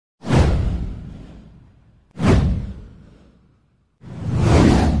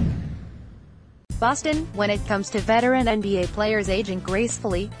Boston, when it comes to veteran NBA players aging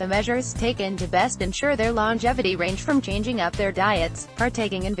gracefully, the measures taken to best ensure their longevity range from changing up their diets,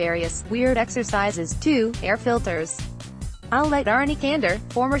 partaking in various weird exercises, to air filters. I'll let Arnie Kander,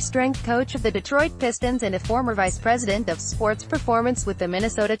 former strength coach of the Detroit Pistons and a former vice president of sports performance with the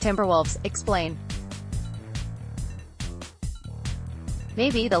Minnesota Timberwolves, explain.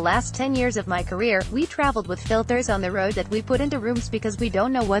 Maybe the last 10 years of my career, we traveled with filters on the road that we put into rooms because we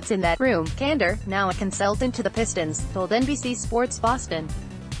don't know what's in that room, Kander, now a consultant to the Pistons, told NBC Sports Boston.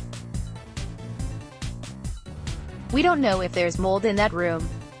 We don't know if there's mold in that room.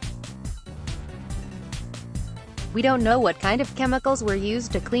 We don't know what kind of chemicals were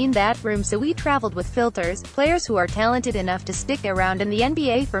used to clean that room, so we traveled with filters. Players who are talented enough to stick around in the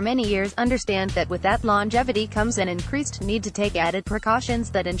NBA for many years understand that with that longevity comes an increased need to take added precautions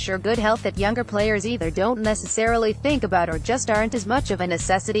that ensure good health that younger players either don't necessarily think about or just aren't as much of a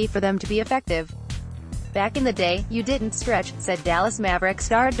necessity for them to be effective. Back in the day, you didn't stretch, said Dallas Mavericks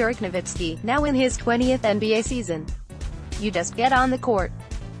star Dirk Nowitzki, now in his 20th NBA season. You just get on the court.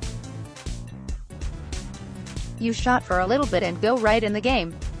 You shot for a little bit and go right in the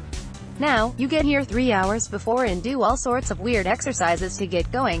game. Now, you get here 3 hours before and do all sorts of weird exercises to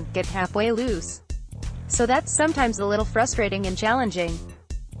get going, get halfway loose. So that's sometimes a little frustrating and challenging.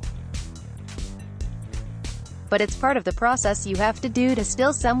 But it's part of the process you have to do to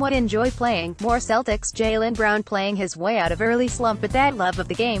still somewhat enjoy playing. More Celtics. Jaylen Brown playing his way out of early slump, but that love of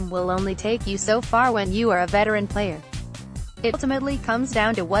the game will only take you so far when you are a veteran player. It ultimately comes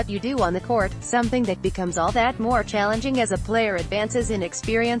down to what you do on the court, something that becomes all that more challenging as a player advances in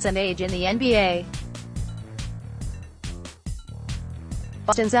experience and age in the NBA.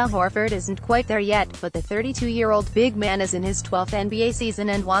 Boston's Al Horford isn't quite there yet, but the 32-year-old big man is in his 12th NBA season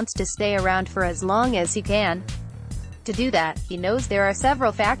and wants to stay around for as long as he can. To do that, he knows there are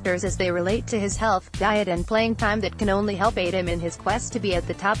several factors as they relate to his health, diet and playing time that can only help aid him in his quest to be at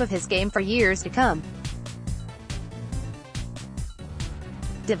the top of his game for years to come.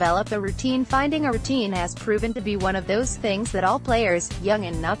 Develop a routine. Finding a routine has proven to be one of those things that all players, young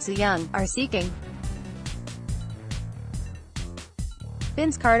and not so young, are seeking.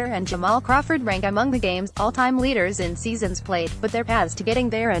 Vince Carter and Jamal Crawford rank among the game's all-time leaders in seasons played, but their paths to getting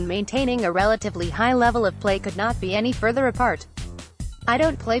there and maintaining a relatively high level of play could not be any further apart. I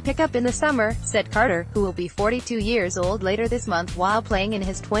don't play pickup in the summer, said Carter, who will be 42 years old later this month while playing in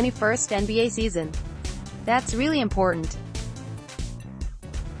his 21st NBA season. That's really important.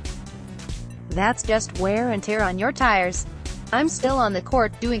 That's just wear and tear on your tires. I'm still on the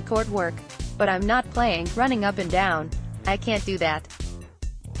court doing court work. But I'm not playing, running up and down. I can't do that.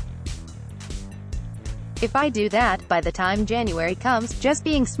 If I do that, by the time January comes, just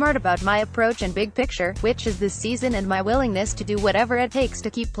being smart about my approach and big picture, which is this season and my willingness to do whatever it takes to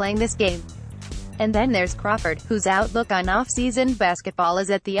keep playing this game. And then there's Crawford, whose outlook on off-season basketball is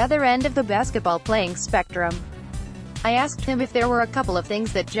at the other end of the basketball playing spectrum. I asked him if there were a couple of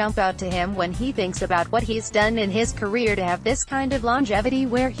things that jump out to him when he thinks about what he's done in his career to have this kind of longevity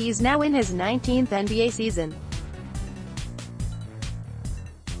where he's now in his 19th NBA season.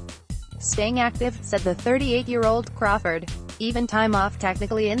 Staying active, said the 38-year-old Crawford. Even time off.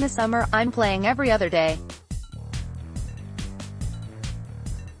 Technically in the summer, I'm playing every other day.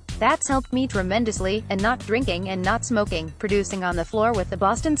 That's helped me tremendously, and not drinking and not smoking, producing on the floor with the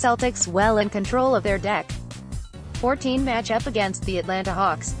Boston Celtics well in control of their deck. 14 matchup against the Atlanta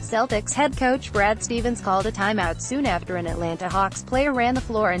Hawks. Celtics head coach Brad Stevens called a timeout soon after an Atlanta Hawks player ran the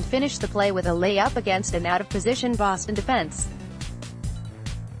floor and finished the play with a layup against an out-of-position Boston defense.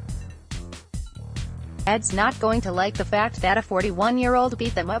 Ed's not going to like the fact that a 41-year-old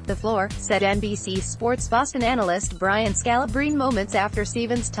beat them up the floor, said NBC Sports Boston analyst Brian Scalabrine moments after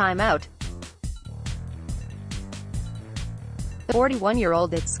Stevens' timeout. The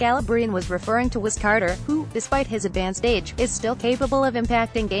 41-year-old that Scalabrine was referring to was Carter, who, despite his advanced age, is still capable of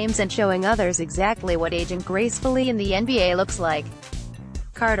impacting games and showing others exactly what aging gracefully in the NBA looks like.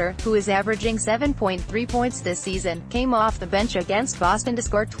 Carter, who is averaging 7.3 points this season, came off the bench against Boston to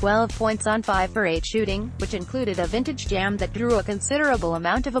score 12 points on 5 for 8 shooting, which included a vintage jam that drew a considerable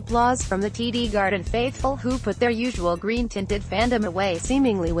amount of applause from the TD Garden faithful who put their usual green-tinted fandom away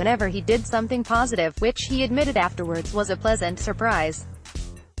seemingly whenever he did something positive, which he admitted afterwards was a pleasant surprise.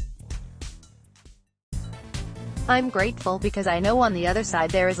 I'm grateful because I know on the other side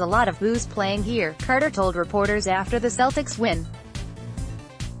there is a lot of booze playing here, Carter told reporters after the Celtics win.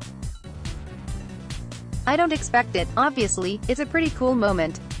 I don't expect it, obviously, it's a pretty cool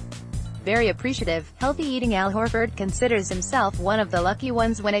moment. Very appreciative. Healthy eating. Al Horford considers himself one of the lucky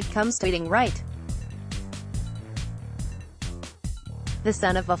ones when it comes to eating right. The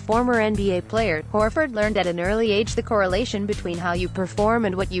son of a former NBA player, Horford learned at an early age the correlation between how you perform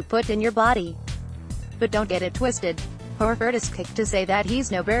and what you put in your body. But don't get it twisted. Horford is quick to say that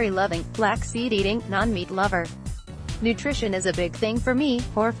he's no berry-loving, flaxseed-eating, non-meat lover. Nutrition is a big thing for me,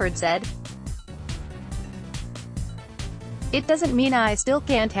 Horford said. It doesn't mean I still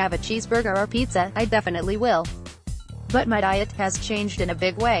can't have a cheeseburger or pizza, I definitely will. But my diet has changed in a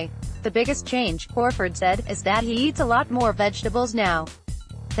big way. The biggest change, Horford said, is that he eats a lot more vegetables now.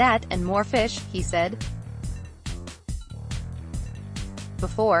 That, and more fish, he said.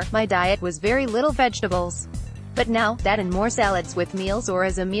 Before, my diet was very little vegetables. But now, that and more salads with meals or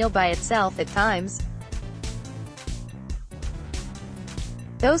as a meal by itself at times.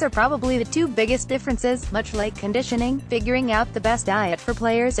 Those are probably the two biggest differences. Much like conditioning, figuring out the best diet for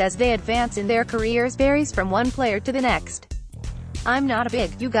players as they advance in their careers varies from one player to the next. I'm not a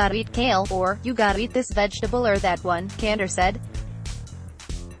big, you gotta eat kale, or, you gotta eat this vegetable or that one, Kander said.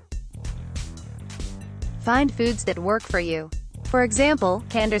 Find foods that work for you. For example,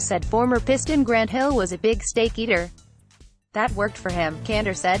 Kander said former Piston Grant Hill was a big steak eater. That worked for him,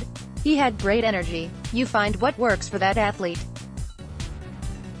 Kander said. He had great energy. You find what works for that athlete.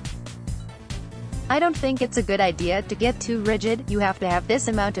 I don't think it's a good idea to get too rigid. You have to have this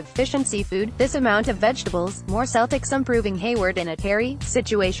amount of fish and seafood, this amount of vegetables, more Celtics improving Hayward in a Terry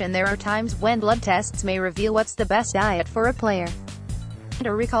situation. There are times when blood tests may reveal what's the best diet for a player.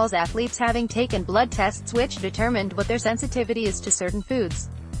 Kander recalls athletes having taken blood tests which determined what their sensitivity is to certain foods.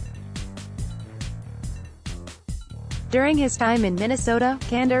 During his time in Minnesota,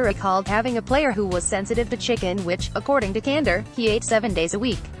 Kander recalled having a player who was sensitive to chicken which, according to Kander, he ate 7 days a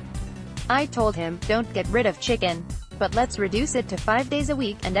week. I told him, don't get rid of chicken, but let's reduce it to 5 days a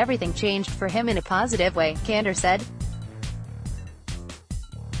week, and everything changed for him in a positive way, Kander said.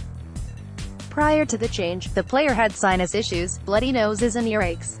 Prior to the change, the player had sinus issues, bloody noses and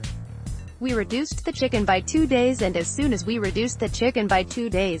earaches. We reduced the chicken by 2 days, and as soon as we reduced the chicken by 2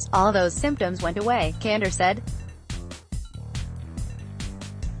 days, all those symptoms went away, Kander said.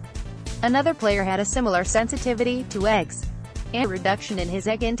 Another player had a similar sensitivity to eggs. A reduction in his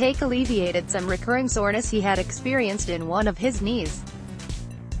egg intake alleviated some recurring soreness he had experienced in one of his knees.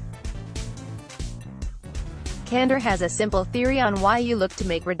 Kander has a simple theory on why you look to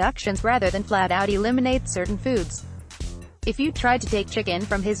make reductions rather than flat-out eliminate certain foods. If you tried to take chicken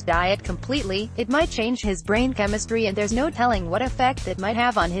from his diet completely, it might change his brain chemistry and there's no telling what effect it might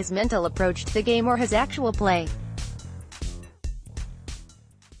have on his mental approach to the game or his actual play.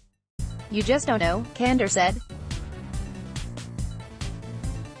 You just don't know, Kander said.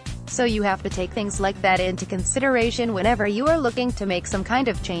 So you have to take things like that into consideration whenever you are looking to make some kind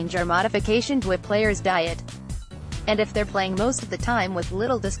of change or modification to a player's diet. And if they're playing most of the time with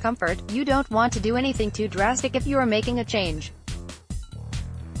little discomfort, you don't want to do anything too drastic if you are making a change.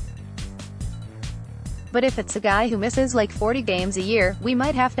 But if it's a guy who misses like 40 games a year, we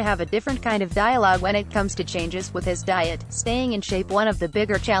might have to have a different kind of dialogue when it comes to changes with his diet. Staying in shape. One of the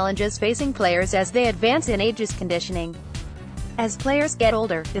bigger challenges facing players as they advance in age is conditioning. As players get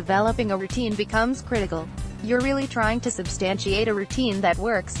older, developing a routine becomes critical. You're really trying to substantiate a routine that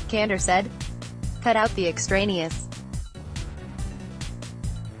works, Kander said. Cut out the extraneous.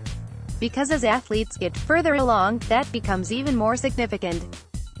 Because as athletes get further along, that becomes even more significant.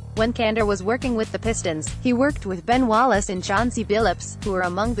 When Kander was working with the Pistons, he worked with Ben Wallace and Chauncey Billups, who were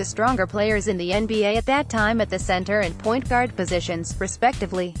among the stronger players in the NBA at that time at the center and point guard positions,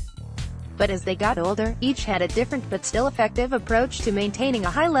 respectively. But as they got older, each had a different but still effective approach to maintaining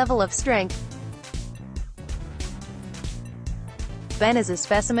a high level of strength. Ben is a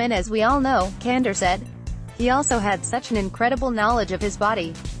specimen, as we all know, Kander said. He also had such an incredible knowledge of his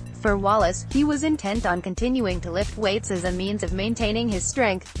body. For Wallace, he was intent on continuing to lift weights as a means of maintaining his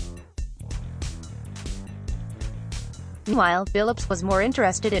strength. Meanwhile, Billups was more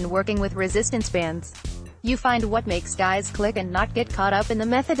interested in working with resistance bands. You find what makes guys click and not get caught up in the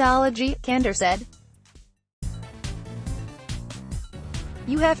methodology, Kander said.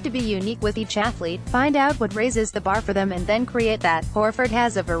 You have to be unique with each athlete, find out what raises the bar for them and then create that. Horford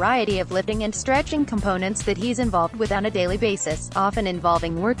has a variety of lifting and stretching components that he's involved with on a daily basis, often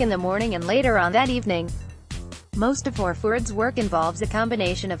involving work in the morning and later on that evening. Most of Horford's work involves a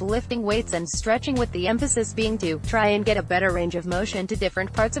combination of lifting weights and stretching, with the emphasis being to try and get a better range of motion to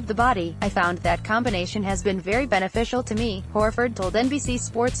different parts of the body. I found that combination has been very beneficial to me, Horford told NBC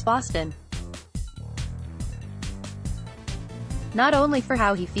Sports Boston. Not only for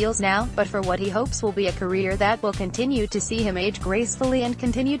how he feels now, but for what he hopes will be a career that will continue to see him age gracefully and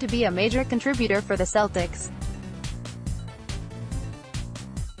continue to be a major contributor for the Celtics.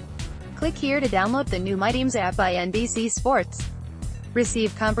 Click here to download the new My Teams app by NBC Sports.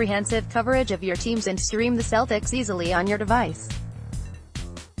 Receive comprehensive coverage of your teams and stream the Celtics easily on your device.